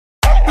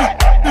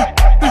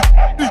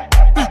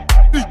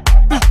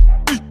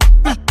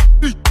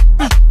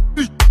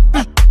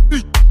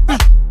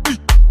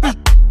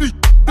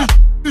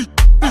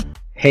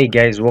Hey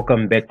guys,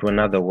 welcome back to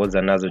another Was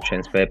Another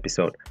Transfer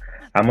episode.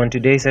 On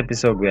today's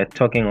episode, we are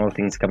talking all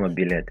things Khama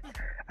Billiat.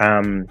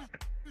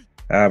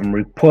 Um,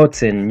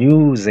 Reports and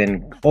news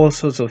and all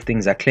sorts of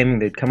things are claiming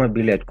that Khama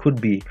Billiat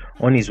could be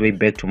on his way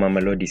back to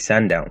Mamelodi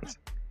Sundowns.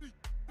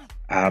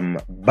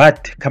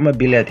 But Khama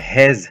Billiat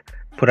has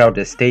put out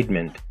a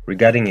statement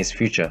regarding his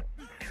future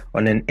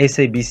on an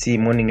SABC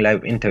Morning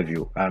Live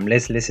interview.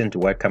 Let's listen to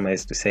what Khama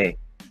has to say.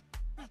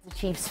 The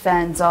Chiefs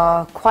fans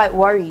are quite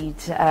worried,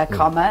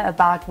 Khama,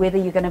 about whether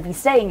you're going to be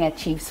staying at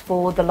Chiefs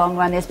for the long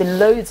run. There's been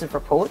loads of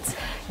reports.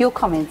 Your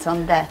comments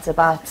on that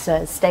about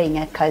staying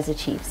at Kaizer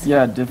Chiefs?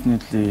 Yeah,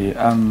 definitely.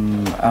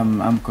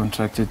 I'm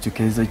contracted to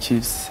Kaizer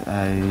Chiefs.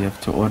 I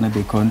have to honor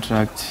the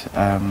contract.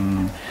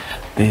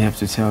 They have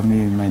to tell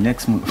me my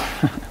next move.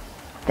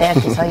 They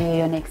have to tell you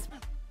your next.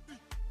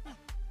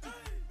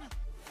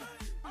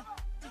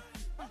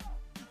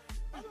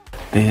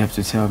 They have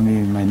to tell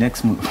me my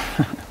next move.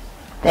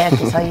 They have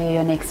to tell you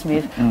your next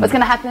move. What's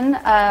going to happen?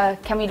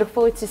 Can we look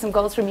forward to some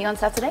goals from you on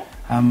Saturday?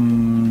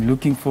 I'm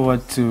looking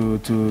forward to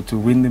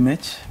win the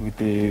match with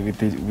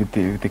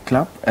the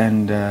club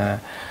and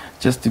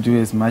just to do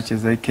as much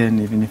as I can.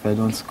 Even if I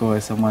don't score,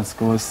 if someone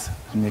scores,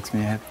 it makes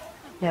me happy.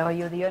 Yeah, well,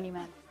 you're the only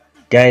man.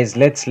 Guys,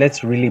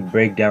 let's really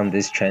break down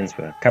this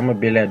transfer. Khama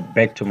Billiat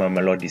back to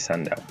Mamelodi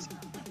Sundowns.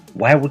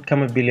 Why would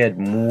Khama Billiat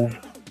move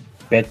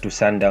back to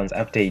Sundowns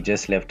after he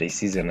just left a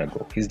season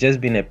ago? He's just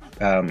been at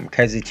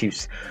Kaizer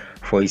Chiefs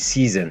for a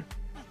season,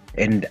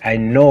 and I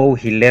know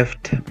he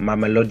left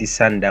Mamelodi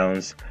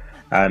Sundowns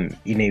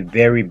in a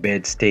very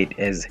bad state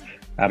as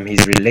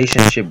his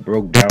relationship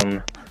broke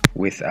down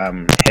with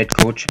head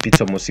coach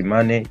Pitso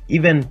Mosimane.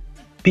 Even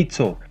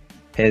Pitso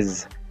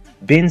has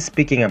been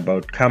speaking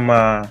about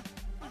Khama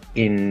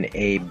in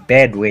a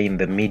bad way in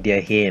the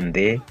media here and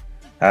there.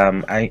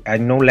 I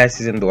know last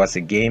season there was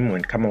a game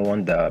when Khama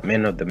won the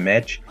man of the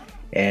match,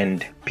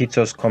 and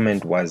Pitso's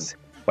comment was,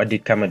 what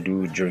did Khama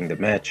do during the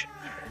match?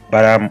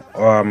 But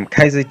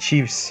Kaizer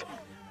Chiefs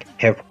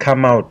have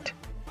come out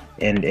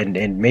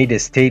and made a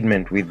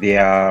statement with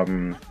their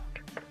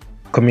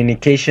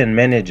communication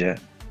manager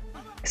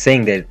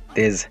saying that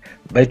there's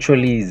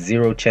virtually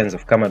zero chance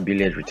of Khama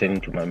Billiat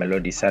returning to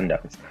Mamelodi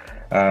Sundowns.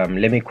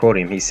 Let me quote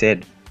him. He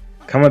said,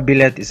 "Khama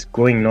Billiat is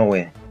going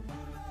nowhere.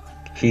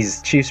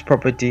 He's Chiefs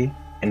property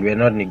and we're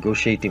not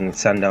negotiating with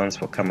Sundowns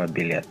for Khama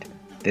Billiat.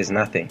 There's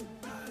nothing."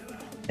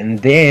 And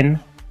then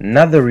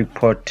another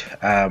report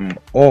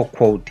or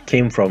quote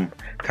came from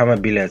Khama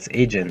Billiat's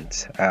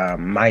agent,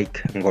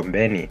 Mike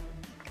Ngombeni.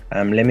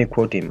 Let me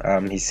quote him.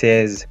 He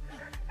says,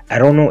 "I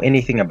don't know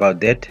anything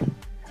about that.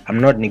 I'm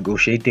not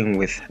negotiating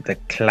with the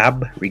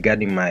club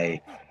regarding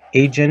my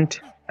agent,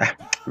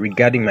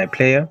 regarding my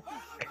player.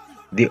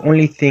 The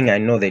only thing I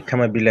know that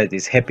Khama Billiat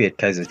is happy at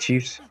Kaizer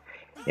Chiefs,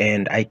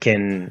 and I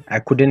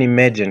couldn't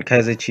imagine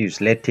Kaizer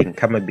Chiefs letting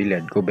Khama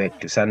Billiat go back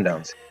to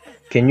Sundowns.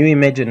 Can you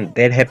imagine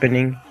that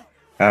happening?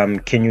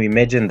 Can you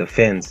imagine the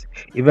fans?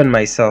 Even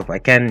myself, I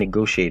can't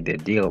negotiate the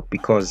deal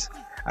because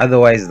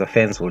otherwise the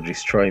fans will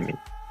destroy me.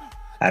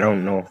 I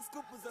don't know.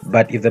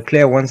 But if the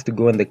player wants to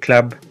go and the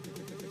club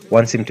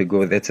wants him to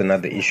go, that's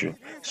another issue."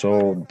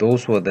 So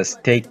those were the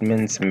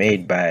statements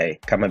made by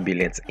Khama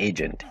Billiat's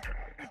agent.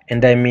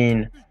 And I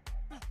mean,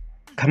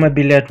 Khama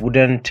Billiat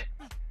wouldn't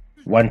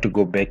want to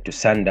go back to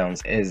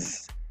Sundowns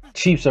as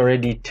Chiefs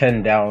already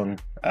turned down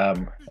a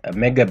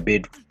mega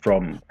bid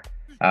from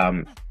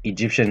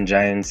Egyptian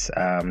giants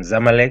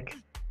Zamalek.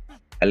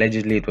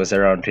 Allegedly it was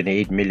around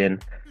 28 million,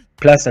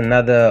 plus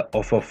another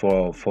offer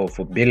for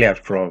Billiat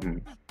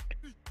from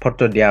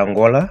Porto de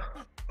Angola,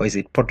 or is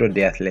it Porto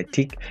de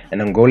Athletic? An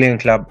Angolan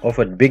club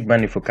offered big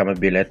money for Khama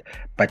Billiat,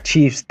 but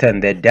Chiefs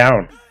turned that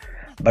down.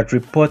 But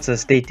reports are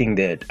stating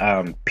that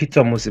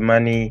Pitso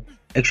Mosimane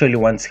actually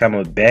wants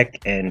Khama back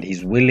and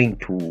he's willing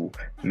to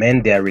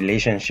mend their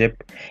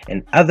relationship,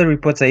 and other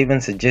reports are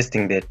even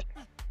suggesting that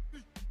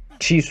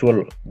Chiefs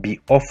will be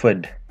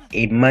offered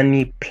a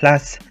money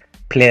plus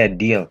player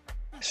deal.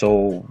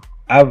 So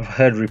I've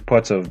heard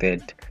reports of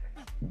that,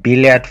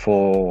 Billiat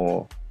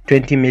for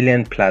 20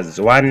 million plus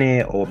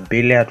Zwane, or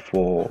Billiat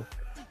for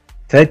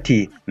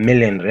 30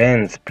 million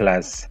rands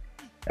plus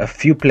a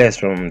few players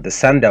from the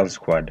Sundowns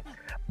squad.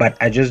 But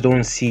I just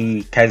don't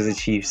see Kaizer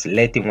Chiefs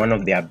letting one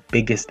of their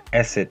biggest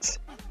assets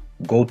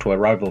go to a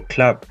rival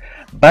club.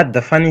 But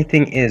the funny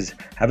thing is,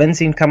 I haven't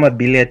seen Khama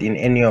Billiat in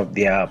any of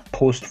their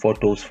post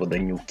photos for the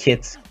new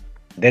kits.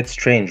 That's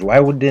strange. Why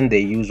wouldn't they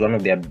use one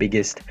of their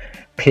biggest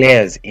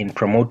players in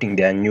promoting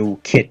their new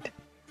kit?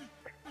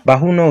 But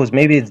who knows,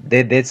 maybe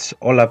that's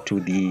all up to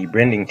the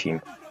branding team.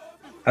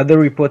 Other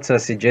reports are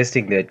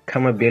suggesting that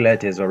Khama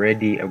Billiat has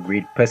already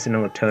agreed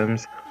personal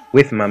terms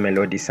with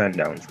Mamelodi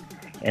Sundowns,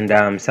 and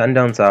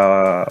Sundowns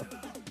are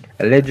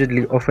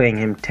allegedly offering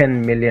him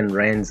 10 million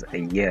rands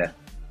a year.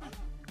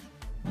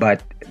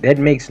 But that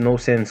makes no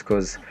sense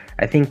because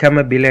I think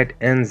Khama Billiat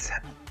earns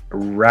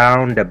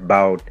round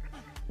about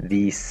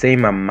the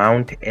same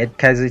amount at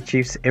Kaizer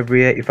Chiefs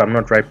every year. If I'm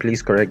not right,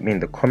 please correct me in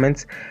the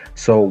comments.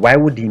 So why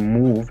would he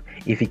move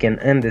if he can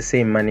earn the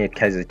same money at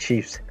Kaizer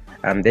Chiefs?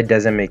 That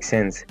doesn't make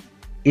sense.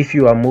 if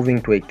you are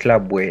moving to a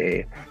club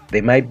where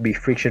there might be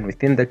friction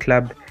within the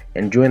club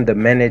and you and the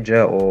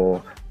manager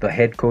or the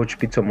head coach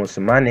Pitso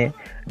Mosimane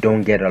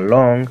don't get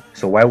along,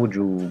 so why would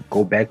you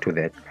go back to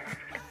that?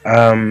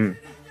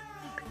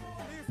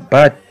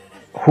 But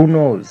who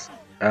knows,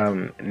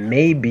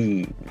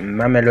 maybe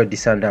Mamelodi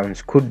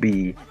Sundowns could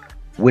be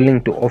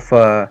willing to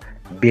offer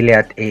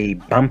Billiat a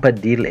bumper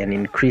deal and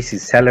increase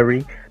his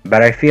salary,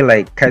 but I feel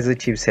like Kaizer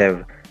Chiefs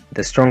have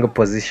the stronger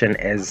position,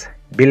 as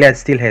Billiat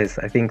still has,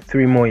 I think,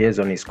 3 more years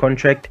on his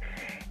contract,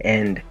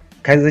 and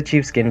Kaizer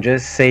Chiefs can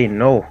just say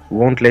no, we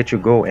won't let you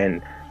go,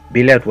 and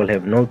Billiat will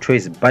have no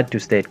choice but to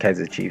stay at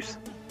Kaizer Chiefs.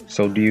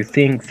 So do you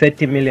think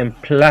 30 million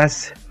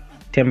plus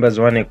Themba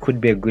Zwane could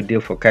be a good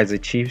deal for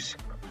Kaizer Chiefs?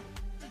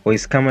 Or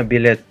is Khama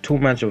Billiat too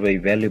much of a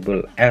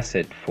valuable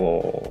asset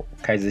for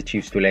Kaizer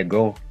Chiefs to let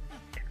go?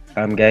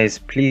 Guys,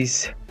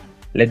 please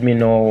let me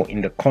know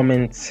in the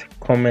comments.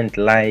 Comment,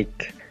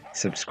 like,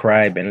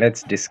 subscribe, and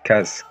let's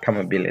discuss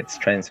Khama Billiat's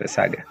transfer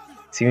saga.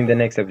 See you in the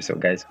next episode,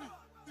 guys.